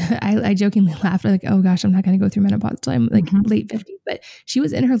 I jokingly laughed like, oh gosh, I'm not going to go through menopause till I'm like late 50s, but she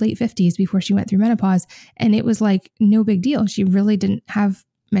was in her late 50s before she went through menopause. And it was like no big deal. She really didn't have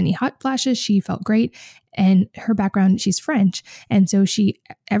many hot flashes. She felt great. And her background, she's French. And so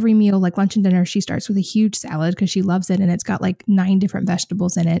every meal, like lunch and dinner, she starts with a huge salad because she loves it. And it's got like 9 different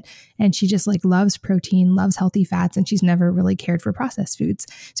vegetables in it. And she just like loves protein, loves healthy fats. And she's never really cared for processed foods.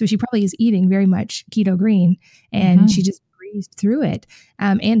 So she probably is eating very much Keto-Green, and she just breezed through it.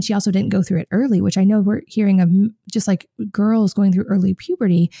 And she also didn't go through it early, which I know we're hearing of just like girls going through early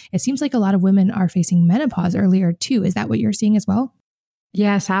puberty. It seems like a lot of women are facing menopause earlier too. Is that what you're seeing as well?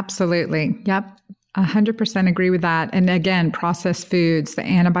 Yes, absolutely. Yep. 100% agree with that. And again, processed foods, the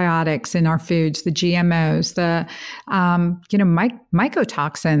antibiotics in our foods, the GMOs, the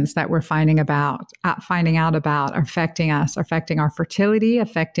mycotoxins that we're finding out about are affecting us, affecting our fertility,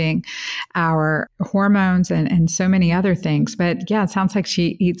 affecting our hormones, and so many other things. But yeah, it sounds like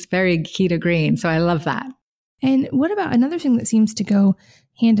she eats very Keto-Green. So I love that. And what about another thing that seems to go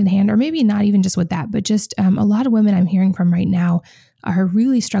hand in hand, or maybe not even just with that, but just a lot of women I'm hearing from right now are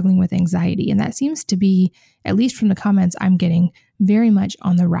really struggling with anxiety. And that seems to be, at least from the comments I'm getting, very much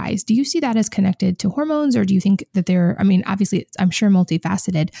on the rise. Do you see that as connected to hormones, or do you think that obviously I'm sure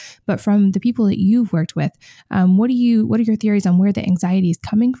multifaceted, but from the people that you've worked with, what are your theories on where the anxiety is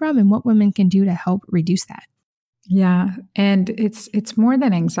coming from and what women can do to help reduce that? Yeah. And it's more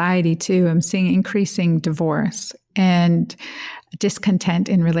than anxiety too. I'm seeing increasing divorce. And discontent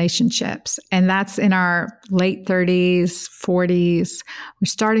in relationships. And that's in our late 30s, 40s. We're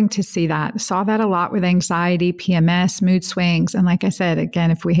starting to see that. Saw that a lot with anxiety, PMS, mood swings. And like I said,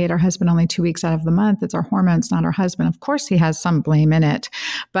 again, if we hate our husband only 2 weeks out of the month, it's our hormones, not our husband. Of course, he has some blame in it,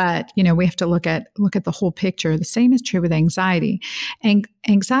 but we have to look at the whole picture. The same is true with anxiety. And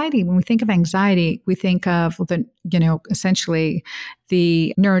anxiety, when we think of anxiety, we think of essentially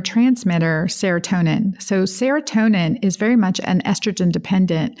the neurotransmitter serotonin. So serotonin is very much an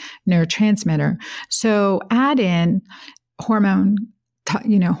estrogen-dependent neurotransmitter. So add in hormone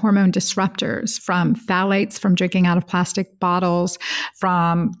disruptors from phthalates, from drinking out of plastic bottles,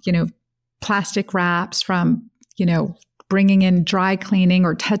 from, plastic wraps, from, bringing in dry cleaning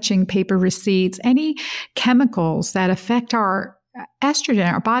or touching paper receipts, any chemicals that affect our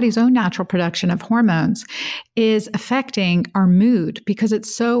estrogen, our body's own natural production of hormones, is affecting our mood because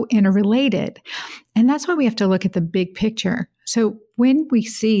it's so interrelated. And that's why we have to look at the big picture. So when we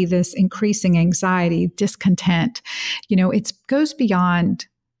see this increasing anxiety, discontent, it goes beyond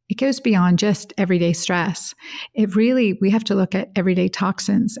just everyday stress. We have to look at everyday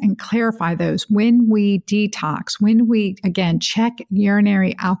toxins and clarify those. When we detox, when we, again, check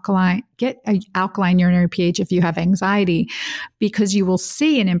get an alkaline urinary pH if you have anxiety, because you will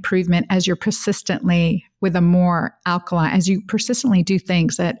see an improvement as you persistently do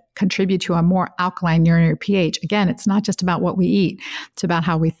things that contribute to a more alkaline urinary pH. Again, it's not just about what we eat. It's about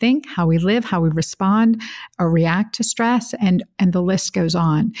how we think, how we live, how we respond or react to stress, and the list goes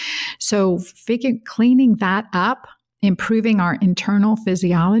on. So cleaning that up, improving our internal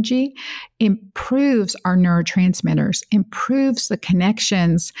physiology, improves our neurotransmitters, improves the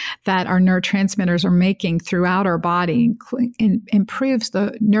connections that our neurotransmitters are making throughout our body, improves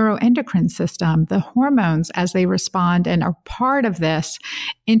the neuroendocrine system, the hormones as they respond and are part of this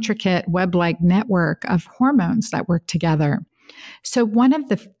intricate web-like network of hormones that work together. So one of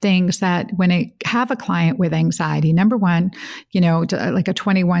the things that when I have a client with anxiety, number one, like a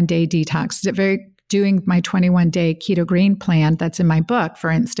 21-day detox, doing my 21-day Keto-Green plan that's in my book, for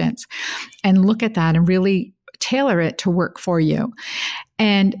instance, and look at that and really tailor it to work for you.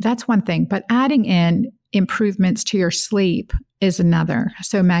 And that's one thing. But adding in improvements to your sleep is another.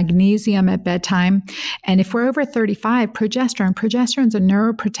 So magnesium at bedtime. And if we're over 35, progesterone's a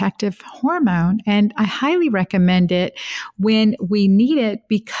neuroprotective hormone. And I highly recommend it when we need it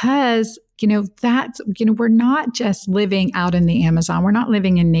because we're not just living out in the Amazon. We're not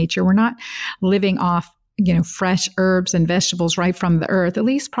living in nature. We're not living off, fresh herbs and vegetables right from the earth. At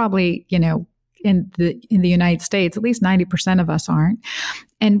least probably, in the United States, at least 90% of us aren't.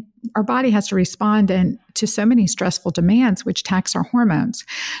 And our body has to respond to so many stressful demands, which tax our hormones.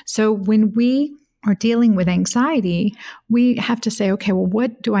 So when we are dealing with anxiety, we have to say, okay, well,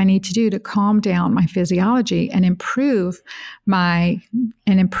 what do I need to do to calm down my physiology and improve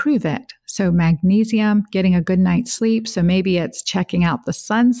it? So magnesium, getting a good night's sleep. So maybe it's checking out the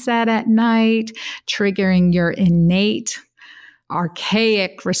sunset at night, triggering your innate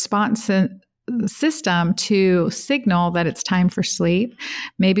archaic response system to signal that it's time for sleep.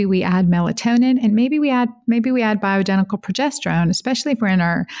 Maybe we add melatonin, and maybe we add bioidentical progesterone, especially if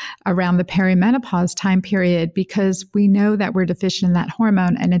we're around the perimenopause time period, because we know that we're deficient in that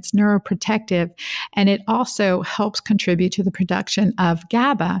hormone and it's neuroprotective. And it also helps contribute to the production of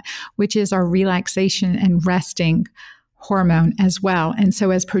GABA, which is our relaxation and resting hormone as well. And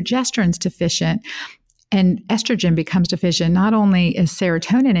so as progesterone's deficient, and estrogen becomes deficient, not only is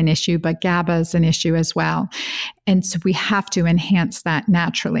serotonin an issue, but GABA is an issue as well. And so we have to enhance that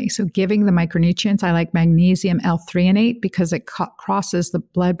naturally. So giving the micronutrients, I like magnesium L-threonate because it crosses the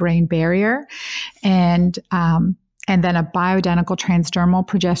blood-brain barrier. And then a bioidentical transdermal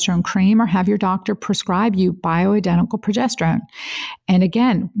progesterone cream, or have your doctor prescribe you bioidentical progesterone. And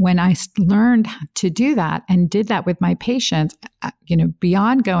again, when I learned to do that and did that with my patients,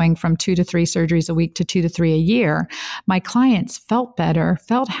 beyond going from 2 to 3 surgeries a week to 2 to 3 a year, my clients felt better,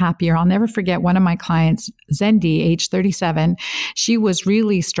 felt happier. I'll never forget one of my clients, Zendi, age 37. She was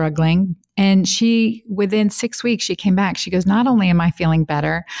really struggling. And within 6 weeks, she came back. She goes, not only am I feeling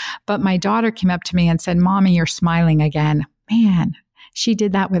better, but my daughter came up to me and said, Mommy, you're smiling again. Man, she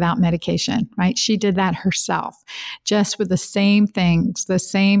did that without medication, right? She did that herself, just with the same things, the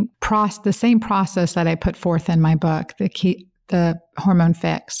same process that I put forth in my book, the hormone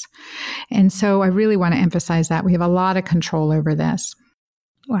fix. And so I really want to emphasize that we have a lot of control over this.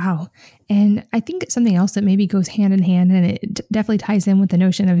 Wow. And I think something else that maybe goes hand in hand, and it definitely ties in with the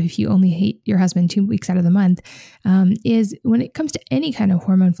notion of if you only hate your husband 2 weeks out of the month, is when it comes to any kind of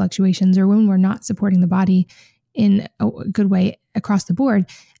hormone fluctuations or when we're not supporting the body in a good way across the board,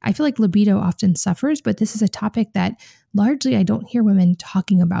 I feel like libido often suffers, but this is a topic that largely I don't hear women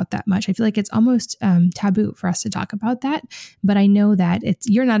talking about that much. I feel like it's almost taboo for us to talk about that. But I know that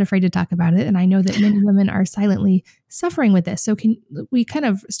you're not afraid to talk about it. And I know that many women are silently suffering with this. So can we kind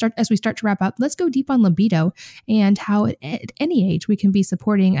of start, as we start to wrap up, let's go deep on libido and how at any age we can be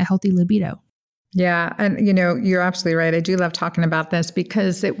supporting a healthy libido. Yeah. And, you're absolutely right. I do love talking about this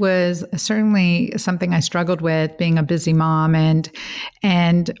because it was certainly something I struggled with, being a busy mom and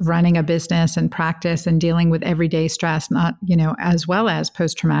running a business and practice and dealing with everyday stress, not, as well as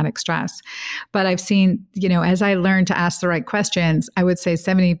post-traumatic stress. But I've seen, as I learned to ask the right questions, I would say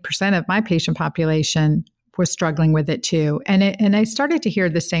 70% of my patient population was struggling with it too. And I started to hear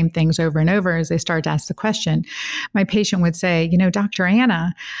the same things over and over as they started to ask the question. My patient would say, Dr.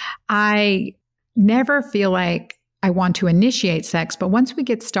 Anna, I never feel like I want to initiate sex, but once we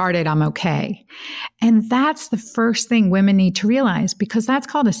get started, I'm okay. And that's the first thing women need to realize, because that's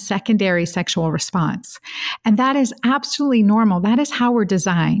called a secondary sexual response. And that is absolutely normal. That is how we're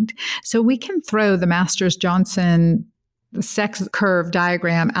designed. So we can throw the Masters-Johnson sex curve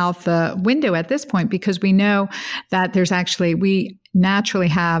diagram out the window at this point, because we know that we naturally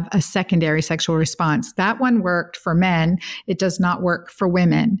have a secondary sexual response. That one worked for men. It does not work for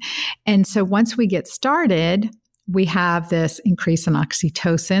women. And so once we get started, we have this increase in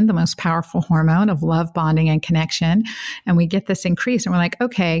oxytocin, the most powerful hormone of love, bonding, and connection. And we get this increase and we're like,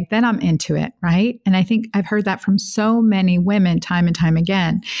 okay, then I'm into it, right? And I think I've heard that from so many women time and time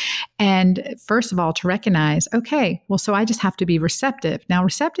again. And first of all, to recognize, okay, well, so I just have to be receptive. Now,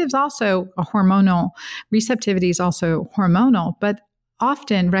 receptivity is also hormonal, but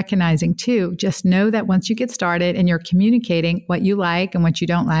often recognizing too, just know that once you get started and you're communicating what you like and what you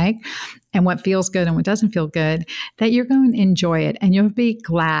don't like and what feels good and what doesn't feel good, that you're going to enjoy it and you'll be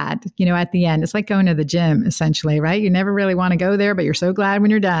glad, at the end. It's like going to the gym essentially, right? You never really want to go there, but you're so glad when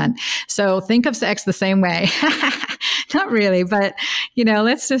you're done. So think of sex the same way. Not really, but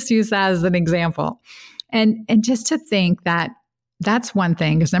let's just use that as an example. And just to think that that's one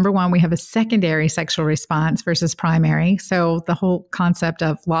thing, because number one, we have a secondary sexual response versus primary. So the whole concept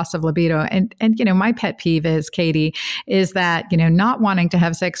of loss of libido. And my pet peeve is, Katie, is that, not wanting to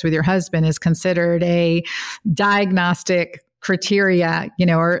have sex with your husband is considered a diagnostic criteria,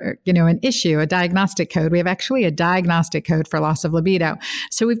 or an issue, a diagnostic code. We have actually a diagnostic code for loss of libido.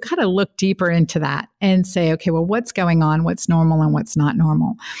 So we've got to look deeper into that and say, okay, well, what's going on? What's normal and what's not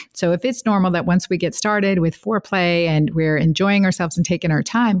normal? So if it's normal that once we get started with foreplay and we're enjoying ourselves and taking our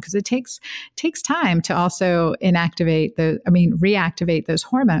time, because it takes time to also reactivate those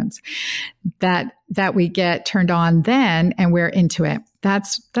hormones that we get turned on then and we're into it.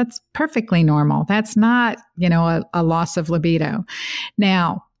 That's perfectly normal. That's not, a loss of libido.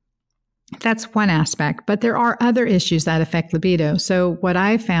 Now, that's one aspect, but there are other issues that affect libido. So what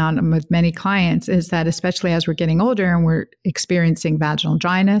I found with many clients is that, especially as we're getting older and we're experiencing vaginal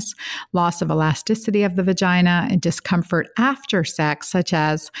dryness, loss of elasticity of the vagina, and discomfort after sex, such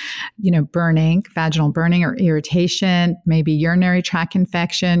as, burning, vaginal burning or irritation, maybe urinary tract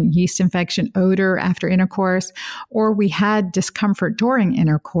infection, yeast infection, odor after intercourse, or we had discomfort during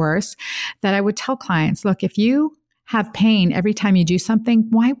intercourse, that I would tell clients, look, if you have pain every time you do something,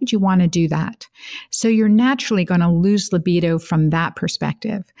 why would you want to do that? So you're naturally going to lose libido from that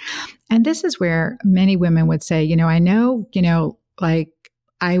perspective. And this is where many women would say, I know,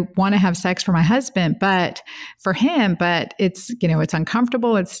 I want to have sex for my husband, but for him, but it's, it's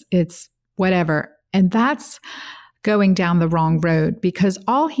uncomfortable. It's whatever. And that's going down the wrong road, because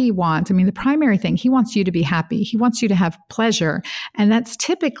all he wants, the primary thing, he wants you to be happy. He wants you to have pleasure. And that's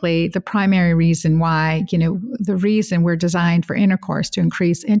typically the primary reason why, the reason we're designed for intercourse, to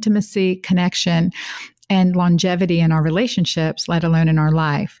increase intimacy, connection, and longevity in our relationships, let alone in our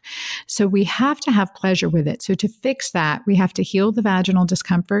life. So we have to have pleasure with it. So to fix that, we have to heal the vaginal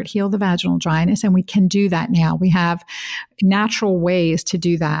discomfort, heal the vaginal dryness, and we can do that now. We have natural ways to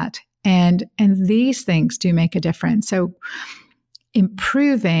do that. And these things do make a difference. So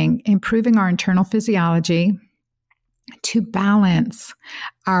improving our internal physiology to balance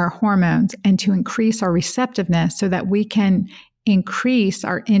our hormones and to increase our receptiveness so that we can increase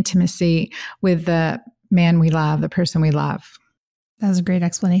our intimacy with the man we love, the person we love. That was a great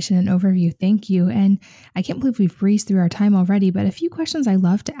explanation and overview. Thank you. And I can't believe we've breezed through our time already, but a few questions I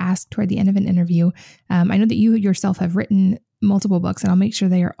love to ask toward the end of an interview. I know that you yourself have written multiple books, and I'll make sure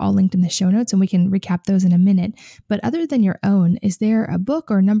they are all linked in the show notes and we can recap those in a minute. But other than your own, is there a book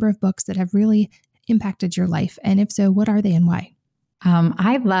or a number of books that have really impacted your life? And if so, what are they and why?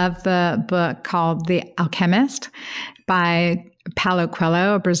 I love the book called The Alchemist by Paulo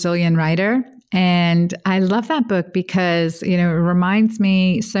Coelho, a Brazilian writer. And I love that book because, it reminds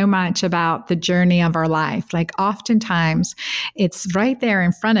me so much about the journey of our life. Like oftentimes it's right there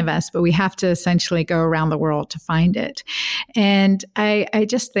in front of us, but we have to essentially go around the world to find it. And I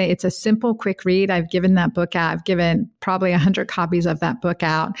just think it's a simple, quick read. I've given that book out. I've given probably 100 copies of that book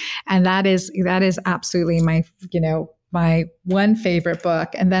out. And that is absolutely my one favorite book.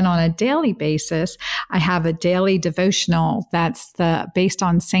 And then on a daily basis, I have a daily devotional that's based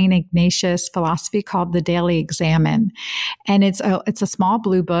on St. Ignatius philosophy called the Daily Examen. And it's a small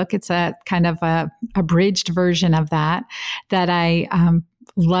blue book. It's a kind of a abridged version of that I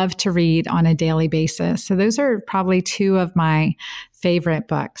love to read on a daily basis. So those are probably two of my favorite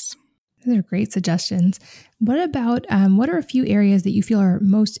books. Those are great suggestions. What about, what are a few areas that you feel are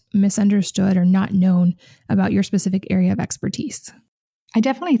most misunderstood or not known about your specific area of expertise? I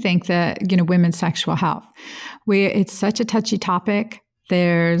definitely think that, women's sexual health, it's such a touchy topic.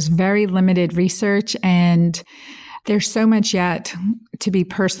 There's very limited research and there's so much yet to be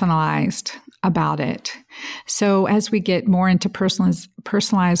personalized about it. So as we get more into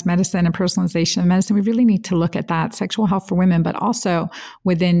personalized medicine and personalization of medicine, we really need to look at that sexual health for women, but also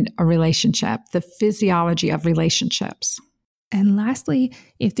within a relationship, the physiology of relationships. And lastly,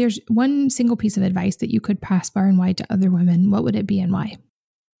 if there's one single piece of advice that you could pass far and wide to other women, what would it be and why?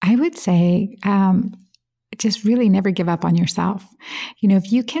 I would say, just really never give up on yourself.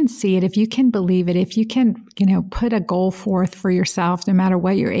 If you can see it, if you can believe it, if you can, put a goal forth for yourself, no matter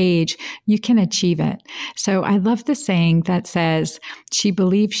what your age, you can achieve it. So I love the saying that says, she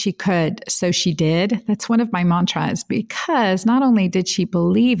believed she could, so she did. That's one of my mantras because not only did she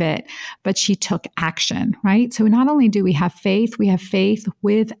believe it, but she took action, right? So not only do we have faith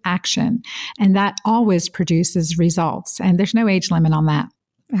with action, and that always produces results. And there's no age limit on that.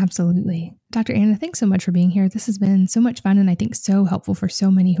 Absolutely. Dr. Anna, thanks so much for being here. This has been so much fun and I think so helpful for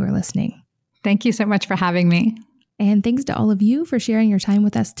so many who are listening. Thank you so much for having me. And thanks to all of you for sharing your time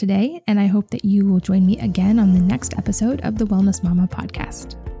with us today. And I hope that you will join me again on the next episode of the Wellness Mama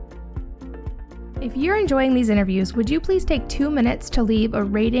podcast. If you're enjoying these interviews, would you please take 2 minutes to leave a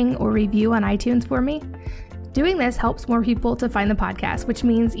rating or review on iTunes for me? Doing this helps more people to find the podcast, which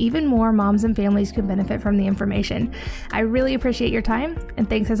means even more moms and families can benefit from the information. I really appreciate your time, and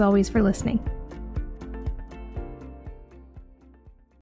thanks as always for listening.